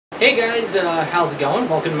Hey guys, how's it going?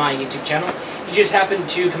 Welcome to my YouTube channel. You just happened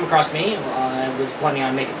to come across me. I was planning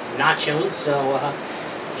on making some nachos, so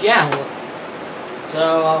yeah.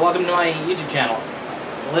 So welcome to my YouTube channel.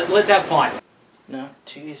 Let's have fun. No,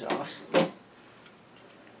 cheese off.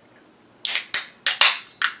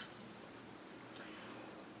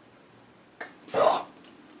 Oh.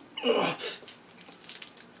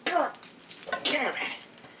 God damn it.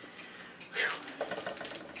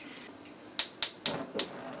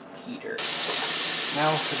 Heater.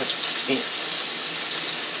 Now for the spin.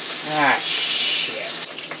 Ah, shit.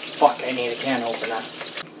 Fuck, I need a can opener.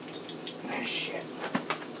 Ah, shit.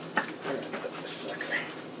 Where did I put this sucker?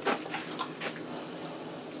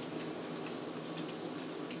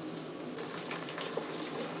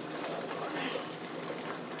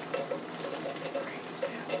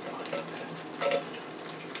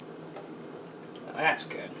 Oh, that's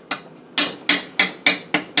good.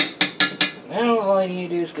 Now all I need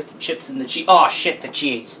to do is get the chips and the cheese. Oh shit, the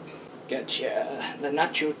cheese. Gotcha. The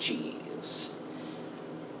nacho cheese.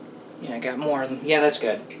 Yeah, I got more of them. Yeah, that's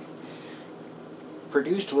good.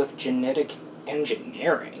 Produced with genetic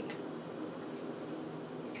engineering.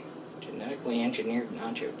 Genetically engineered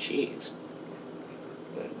nacho cheese.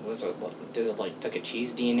 Was it, did it like took a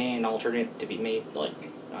cheese DNA and altered it to be made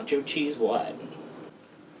like nacho cheese? What?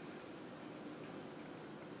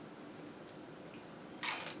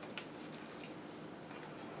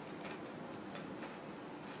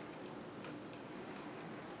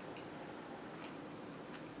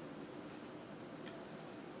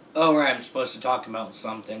 Oh, right, I'm supposed to talk about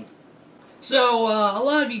something. So, a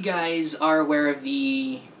lot of you guys are aware of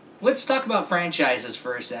the... Let's talk about franchises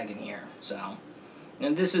for a second here, so...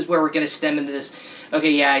 And this is where we're going to stem into this...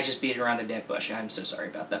 Okay, yeah, I just beat around the dick bush, I'm so sorry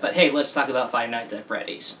about that. But hey, let's talk about Five Nights at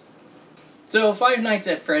Freddy's. So, Five Nights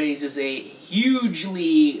at Freddy's is a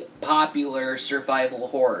hugely popular survival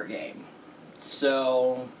horror game.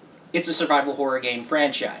 So, it's a survival horror game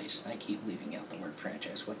franchise. I keep leaving out the word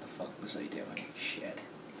franchise. What the fuck was I doing? Shit.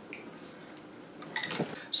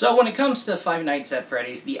 So when it comes to Five Nights at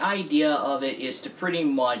Freddy's, the idea of it is to pretty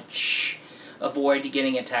much avoid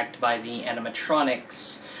getting attacked by the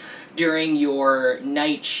animatronics during your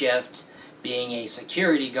night shift, being a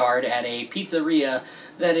security guard at a pizzeria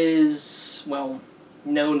that is, well,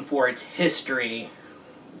 known for its history,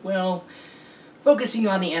 well, focusing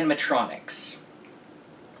on the animatronics.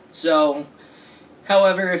 So,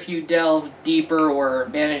 however, if you delve deeper or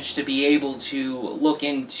manage to be able to look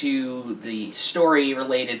into the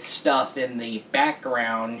story-related stuff in the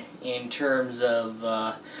background in terms of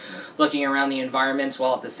looking around the environments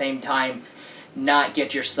while at the same time not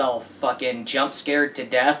get yourself fucking jump-scared to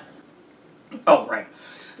death. Oh, right.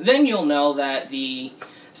 Then you'll know that the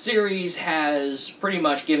series has pretty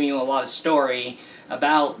much given you a lot of story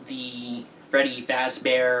about the Freddy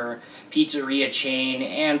Fazbear pizzeria chain,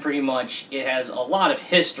 and pretty much it has a lot of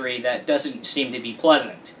history that doesn't seem to be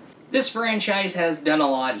pleasant. This franchise has done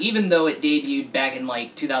a lot, even though it debuted back in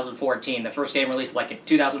like 2014. The first game released like in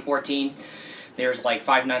 2014. There's like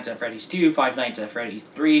Five Nights at Freddy's 2, Five Nights at Freddy's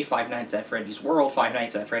 3, Five Nights at Freddy's World, Five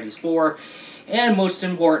Nights at Freddy's 4, and most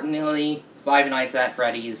importantly, Five Nights at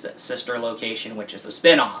Freddy's sister location, which is a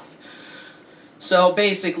spin-off. So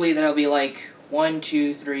basically that'll be like 1,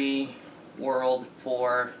 2, 3, World,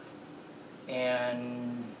 4,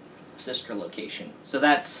 and sister location. So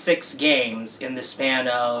that's 6 games in the span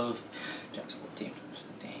of 2014.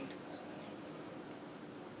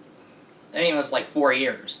 I think it was like 4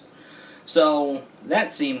 years. So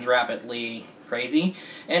that seems rapidly crazy.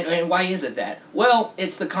 And why is it that? Well,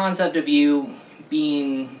 it's the concept of you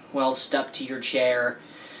being, well, stuck to your chair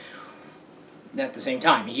at the same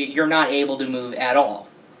time. You're not able to move at all.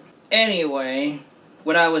 Anyway,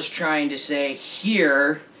 what I was trying to say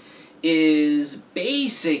here is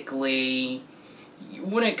basically,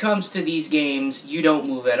 when it comes to these games, you don't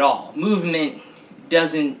move at all. Movement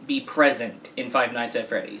doesn't be present in Five Nights at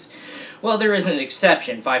Freddy's. Well, there is an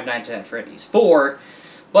exception, Five Nights at Freddy's 4,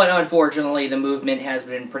 but unfortunately the movement has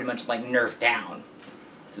been pretty much like nerfed down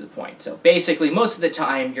to the point. So basically, most of the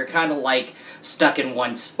time, you're kind of like stuck in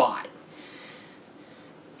one spot.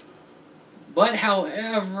 But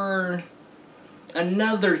however,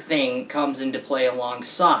 another thing comes into play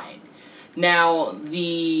alongside. Now,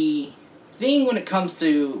 the thing when it comes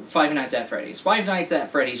to Five Nights at Freddy's, Five Nights at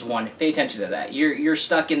Freddy's 1, pay attention to that. You're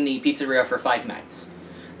stuck in the pizzeria for 5 nights.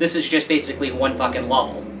 This is just basically one fucking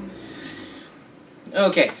level.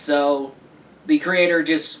 Okay, so the creator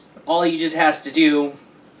all he just has to do,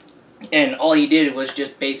 and all he did was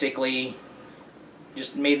just basically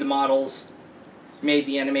just made the models, made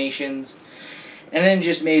the animations, and then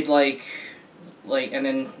just made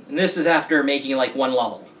and this is after making like one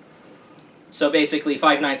level. So basically,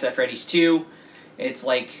 Five Nights at Freddy's 2, it's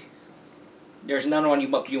like, there's another one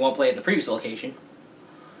you won't play at the previous location.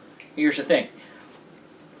 Here's the thing.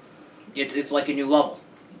 It's like a new level.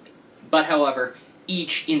 But however,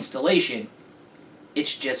 each installation,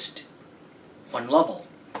 it's just one level.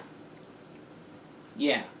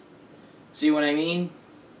 Yeah. See what I mean?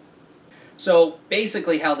 So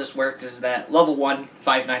basically how this works is that level 1,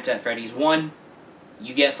 Five Nights at Freddy's 1,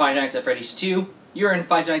 you get Five Nights at Freddy's 2, you're in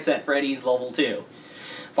Five Nights at Freddy's level 2.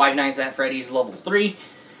 Five Nights at Freddy's level 3,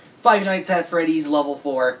 Five Nights at Freddy's level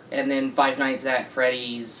 4, and then Five Nights at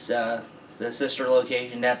Freddy's, the sister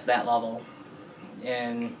location, that's that level.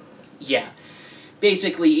 And yeah.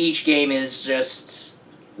 Basically each game is just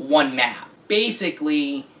one map.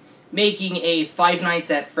 Basically, making a Five Nights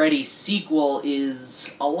at Freddy's sequel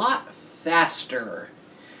is a lot faster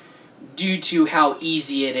due to how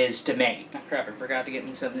easy it is to make. Oh, crap, I forgot to get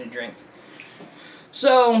me something to drink.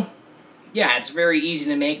 So, yeah, it's very easy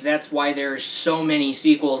to make. That's why there's so many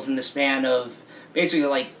sequels in the span of basically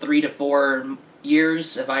like 3 to 4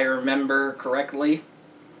 years, if I remember correctly.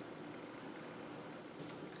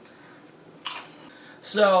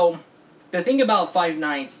 So, the thing about Five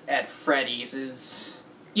Nights at Freddy's is,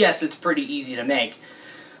 yes, it's pretty easy to make.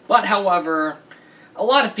 But, however, a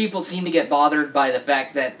lot of people seem to get bothered by the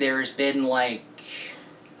fact that there's been, like,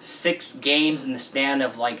 6 games in the span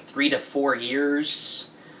of, like, 3 to 4 years.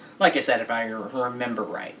 Like I said, if I remember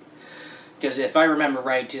right. Because if I remember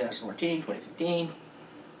right, 2014, 2015,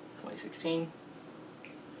 2016...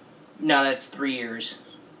 No, that's 3 years.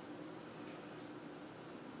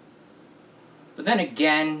 But then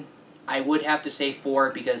again, I would have to say 4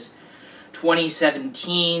 because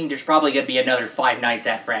 2017, there's probably going to be another Five Nights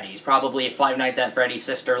at Freddy's. Probably a Five Nights at Freddy's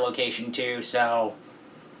sister location too, so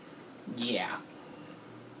yeah.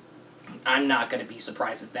 I'm not going to be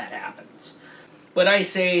surprised if that happens. But I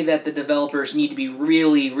say that the developers need to be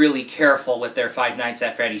really, really careful with their Five Nights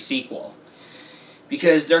at Freddy's sequel.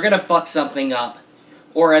 Because they're going to fuck something up,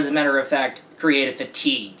 or as a matter of fact, create a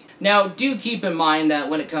fatigue. Now, do keep in mind that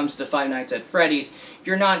when it comes to Five Nights at Freddy's,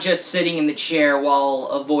 you're not just sitting in the chair while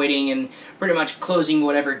avoiding and pretty much closing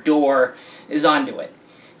whatever door is onto it.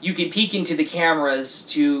 You can peek into the cameras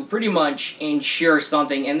to pretty much ensure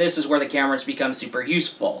something, and this is where the cameras become super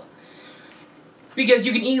useful. Because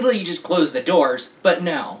you can easily just close the doors, but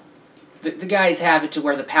no. The guys have it to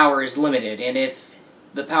where the power is limited, and if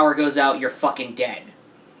the power goes out, you're fucking dead.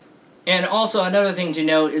 And also, another thing to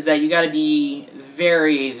note is that you gotta be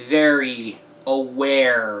very, very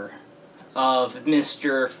aware of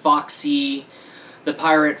Mr. Foxy, the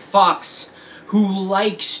Pirate Fox, who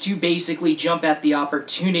likes to basically jump at the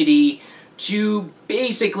opportunity to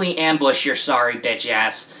basically ambush your sorry bitch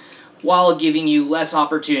ass, while giving you less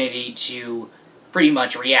opportunity to pretty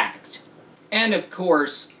much react. And of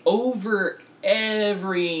course, over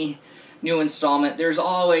every new installment, there's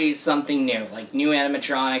always something new, like new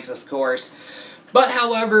animatronics, of course. But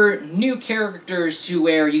however, new characters to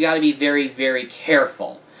where you gotta be very, very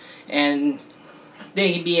careful. And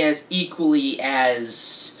they can be as equally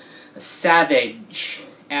as savage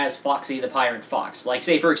as Foxy the Pirate Fox. Like,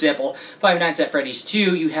 say, for example, Five Nights at Freddy's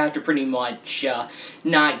 2, you have to pretty much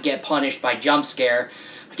not get punished by jump scare.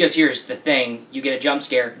 Because here's the thing, you get a jump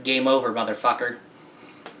scare, game over, motherfucker.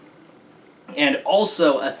 And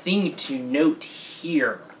also, a thing to note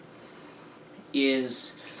here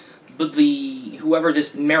is whoever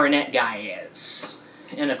this Marinette guy is.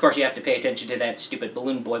 And of course you have to pay attention to that stupid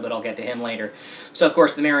balloon boy, but I'll get to him later. So of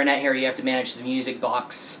course the Marinette here, you have to manage the music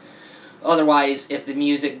box. Otherwise, if the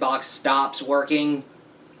music box stops working,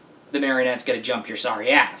 the Marinette's gonna jump your sorry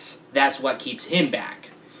ass. That's what keeps him back.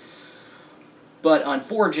 But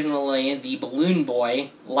unfortunately, the balloon boy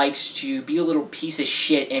likes to be a little piece of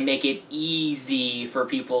shit and make it easy for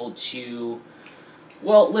people to...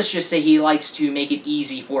 Well, let's just say he likes to make it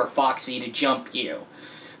easy for Foxy to jump you.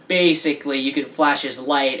 Basically, you can flash his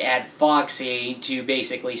light at Foxy to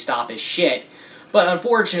basically stop his shit. But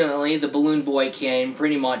unfortunately, the balloon boy can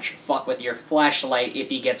pretty much fuck with your flashlight if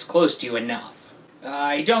he gets close to you enough.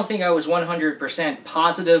 I don't think I was 100%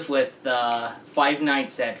 positive with Five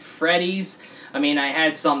Nights at Freddy's. I mean, I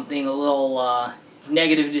had something a little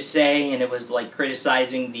negative to say, and it was like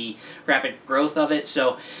criticizing the rapid growth of it.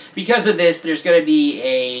 So, because of this, there's going to be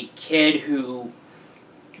a kid who,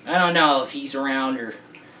 I don't know if he's around or,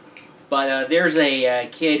 but there's a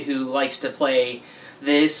kid who likes to play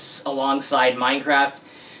this alongside Minecraft,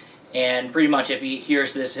 and pretty much if he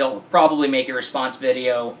hears this, he'll probably make a response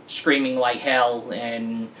video screaming like hell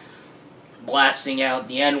and blasting out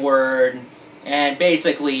the N-word, and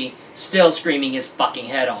basically still screaming his fucking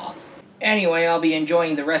head off. Anyway, I'll be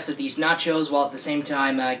enjoying the rest of these nachos while at the same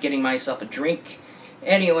time getting myself a drink.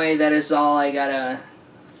 Anyway, that is all I gotta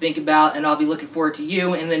think about, and I'll be looking forward to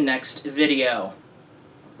you in the next video.